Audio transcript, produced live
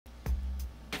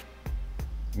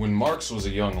When Marx was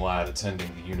a young lad attending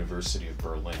the University of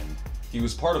Berlin, he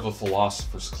was part of a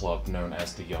philosophers' club known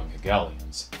as the Young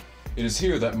Hegelians. It is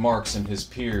here that Marx and his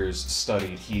peers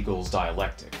studied Hegel's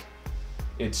dialectic.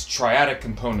 Its triadic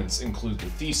components include the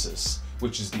thesis,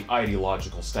 which is the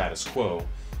ideological status quo,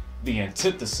 the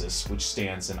antithesis, which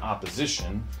stands in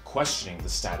opposition, questioning the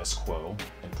status quo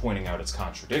and pointing out its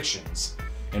contradictions,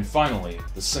 and finally,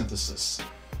 the synthesis,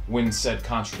 when said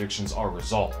contradictions are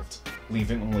resolved,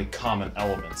 leaving only common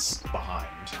elements behind.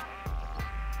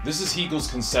 This is Hegel's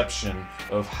conception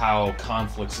of how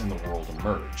conflicts in the world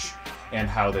emerge, and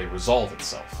how they resolve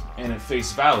itself, and at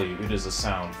face value it is a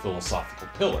sound philosophical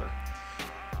pillar,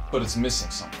 but it's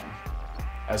missing something,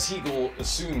 as Hegel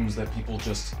assumes that people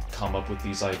just come up with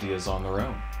these ideas on their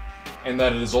own, and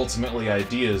that it is ultimately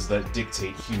ideas that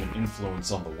dictate human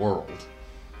influence on the world.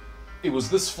 It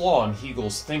was this flaw in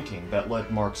Hegel's thinking that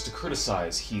led Marx to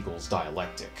criticize Hegel's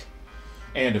dialectic,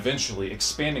 and eventually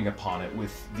expanding upon it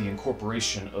with the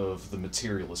incorporation of the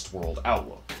materialist world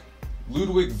outlook.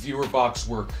 Ludwig Feuerbach's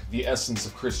work, The Essence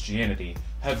of Christianity,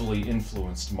 heavily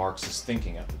influenced Marx's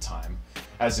thinking at the time,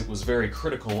 as it was very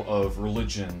critical of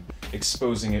religion,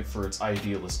 exposing it for its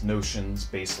idealist notions,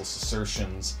 baseless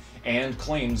assertions, and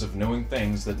claims of knowing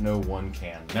things that no one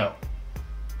can know.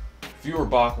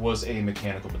 Feuerbach was a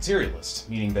mechanical materialist,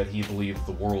 meaning that he believed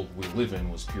the world we live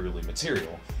in was purely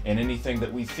material, and anything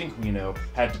that we think we know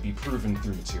had to be proven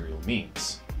through material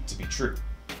means to be true.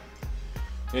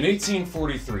 In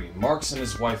 1843, Marx and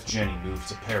his wife Jenny moved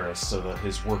to Paris so that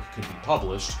his work could be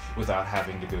published without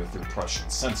having to go through Prussian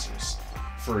censors.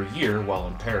 For a year, while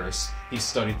in Paris, he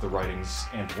studied the writings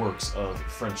and works of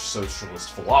French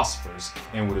socialist philosophers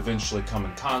and would eventually come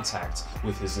in contact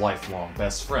with his lifelong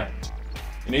best friend.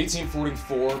 In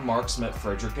 1844, Marx met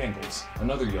Friedrich Engels,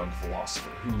 another young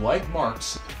philosopher who, like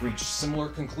Marx, reached similar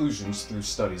conclusions through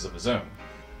studies of his own.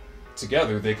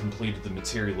 Together, they completed the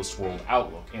materialist world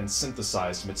outlook and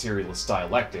synthesized materialist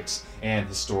dialectics and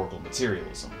historical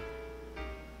materialism.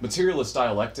 Materialist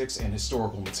dialectics and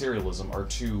historical materialism are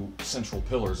two central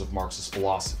pillars of Marx's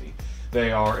philosophy.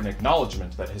 They are an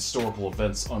acknowledgement that historical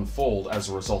events unfold as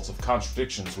a result of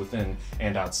contradictions within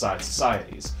and outside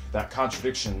societies, that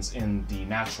contradictions in the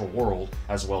natural world,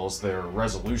 as well as their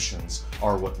resolutions,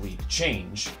 are what lead to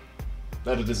change,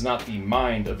 that it is not the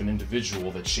mind of an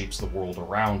individual that shapes the world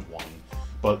around one,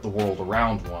 but the world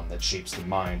around one that shapes the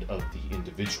mind of the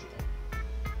individual,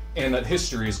 and that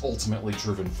history is ultimately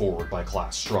driven forward by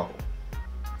class struggle.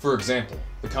 For example,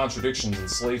 the contradictions in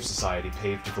slave society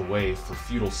paved the way for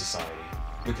feudal society.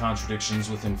 The contradictions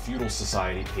within feudal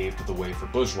society paved the way for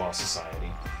bourgeois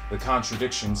society. The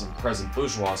contradictions in present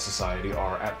bourgeois society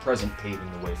are at present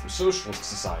paving the way for socialist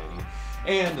society.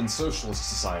 And in socialist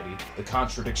society, the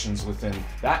contradictions within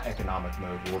that economic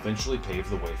mode will eventually pave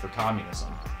the way for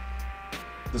communism.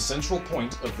 The central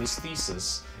point of this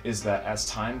thesis is that as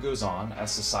time goes on, as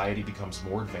society becomes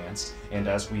more advanced, and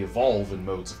as we evolve in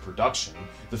modes of production,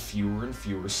 the fewer and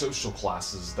fewer social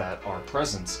classes that are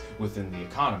present within the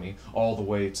economy, all the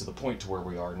way to the point to where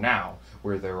we are now,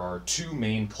 where there are two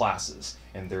main classes,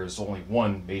 and there's only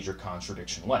one major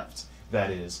contradiction left, that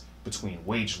is, between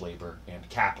wage labor and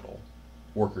capital,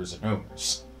 workers and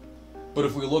owners. But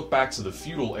if we look back to the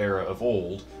feudal era of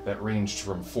old, that ranged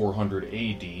from 400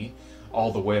 AD,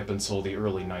 all the way up until the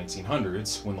early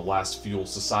 1900s, when the last feudal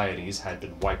societies had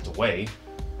been wiped away,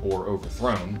 or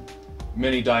overthrown,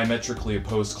 many diametrically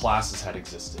opposed classes had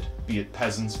existed, be it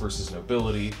peasants versus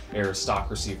nobility,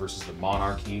 aristocracy versus the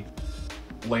monarchy,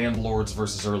 landlords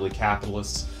versus early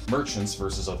capitalists, merchants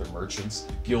versus other merchants,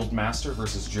 guildmaster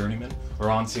versus journeyman,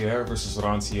 rentier versus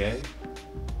rentier,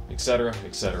 etc.,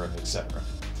 etc., etc.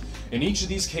 In each of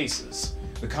these cases,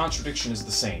 the contradiction is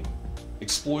the same: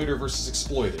 exploiter versus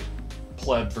exploited,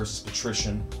 pleb versus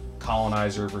patrician,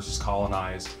 colonizer versus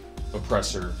colonized,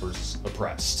 oppressor versus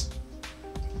oppressed.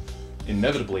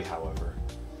 Inevitably, however,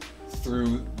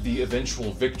 through the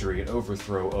eventual victory and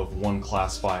overthrow of one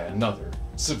class by another,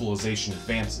 civilization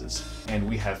advances, and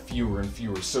we have fewer and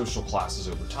fewer social classes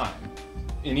over time.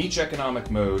 In each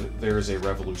economic mode, there is a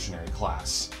revolutionary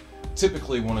class,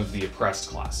 typically one of the oppressed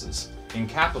classes. In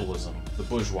capitalism, the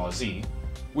bourgeoisie,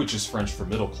 which is French for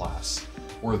middle class,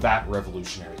 were that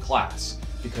revolutionary class,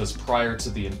 because prior to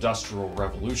the Industrial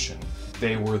Revolution,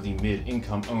 they were the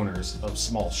mid-income owners of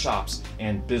small shops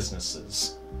and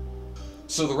businesses.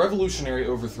 So the revolutionary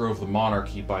overthrow of the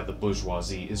monarchy by the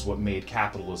bourgeoisie is what made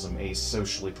capitalism a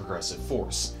socially progressive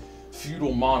force.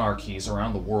 Feudal monarchies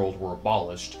around the world were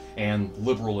abolished, and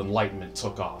liberal enlightenment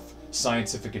took off.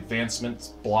 Scientific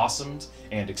advancement blossomed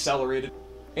and accelerated,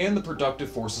 and the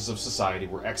productive forces of society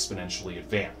were exponentially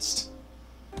advanced.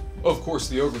 Of course,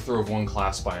 the overthrow of one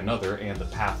class by another and the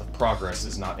path of progress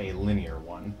is not a linear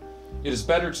one. It is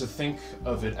better to think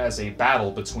of it as a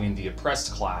battle between the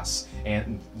oppressed class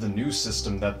and the new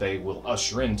system that they will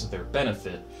usher in to their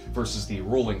benefit versus the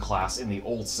ruling class in the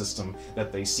old system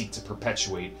that they seek to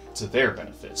perpetuate to their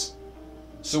benefit.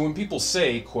 So when people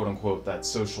say, quote-unquote, that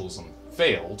socialism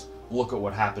failed, look at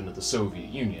what happened to the Soviet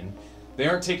Union, they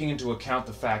aren't taking into account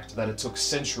the fact that it took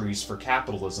centuries for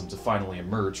capitalism to finally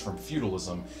emerge from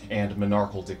feudalism and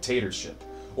monarchical dictatorship,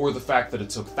 or the fact that it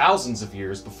took thousands of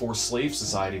years before slave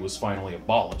society was finally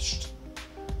abolished.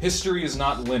 History is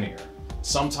not linear.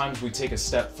 Sometimes we take a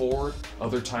step forward,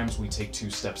 other times we take 2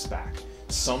 steps back.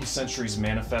 Some centuries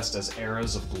manifest as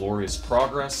eras of glorious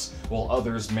progress, while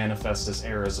others manifest as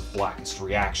eras of blackest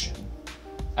reaction.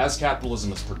 As capitalism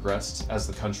has progressed, as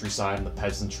the countryside and the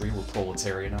peasantry were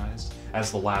proletarianized,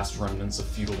 as the last remnants of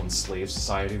feudal and slave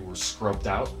society were scrubbed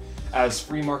out, as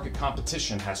free market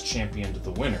competition has championed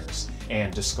the winners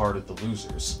and discarded the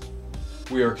losers,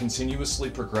 we are continuously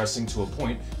progressing to a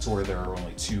point to where there are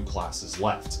only 2 classes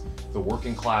left, the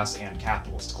working class and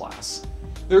capitalist class.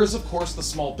 There is of course the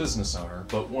small business owner,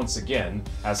 but once again,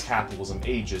 as capitalism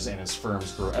ages and as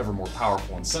firms grow ever more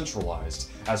powerful and centralized,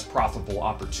 as profitable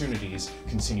opportunities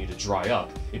continue to dry up,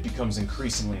 it becomes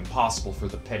increasingly impossible for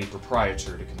the petty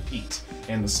proprietor to compete,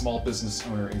 and the small business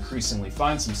owner increasingly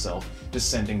finds himself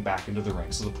descending back into the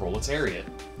ranks of the proletariat.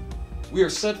 We are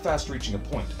steadfast reaching a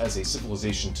point as a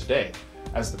civilization today,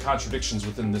 as the contradictions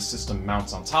within this system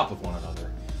mount on top of one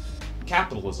another.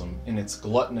 Capitalism, in its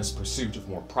gluttonous pursuit of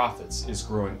more profits, is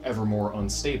growing ever more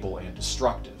unstable and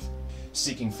destructive.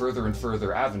 Seeking further and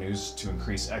further avenues to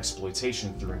increase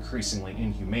exploitation through increasingly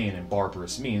inhumane and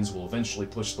barbarous means will eventually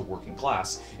push the working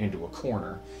class into a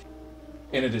corner.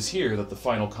 And it is here that the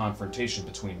final confrontation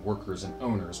between workers and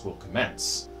owners will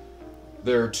commence.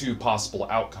 There are 2 possible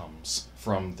outcomes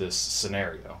from this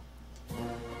scenario.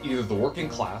 Either the working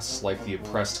class, like the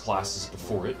oppressed classes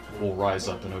before it, will rise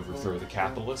up and overthrow the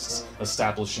capitalists,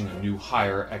 establishing a new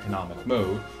higher economic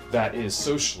mode, that is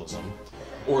socialism,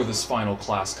 or this final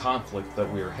class conflict that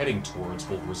we are heading towards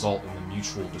will result in the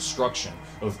mutual destruction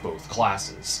of both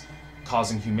classes,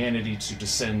 causing humanity to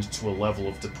descend to a level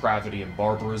of depravity and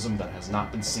barbarism that has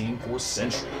not been seen for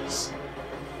centuries.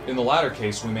 In the latter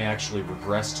case, we may actually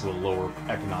regress to a lower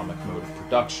economic mode of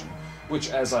production, which,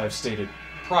 as I have stated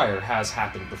prior, has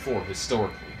happened before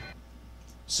historically.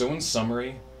 So in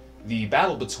summary, the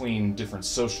battle between different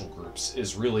social groups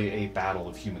is really a battle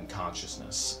of human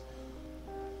consciousness.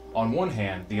 On one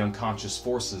hand, the unconscious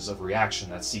forces of reaction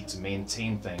that seek to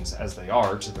maintain things as they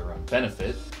are to their own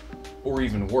benefit, or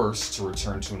even worse, to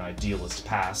return to an idealist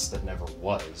past that never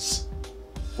was.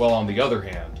 While on the other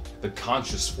hand, the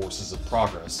conscious forces of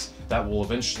progress that will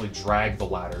eventually drag the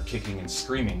latter kicking and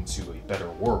screaming to a better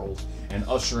world and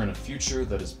usher in a future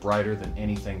that is brighter than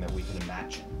anything that we can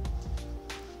imagine.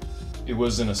 It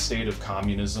was in a state of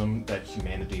communism that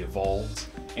humanity evolved,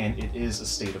 and it is a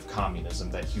state of communism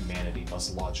that humanity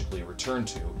must logically return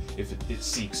to if it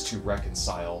seeks to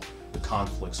reconcile the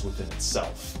conflicts within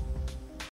itself.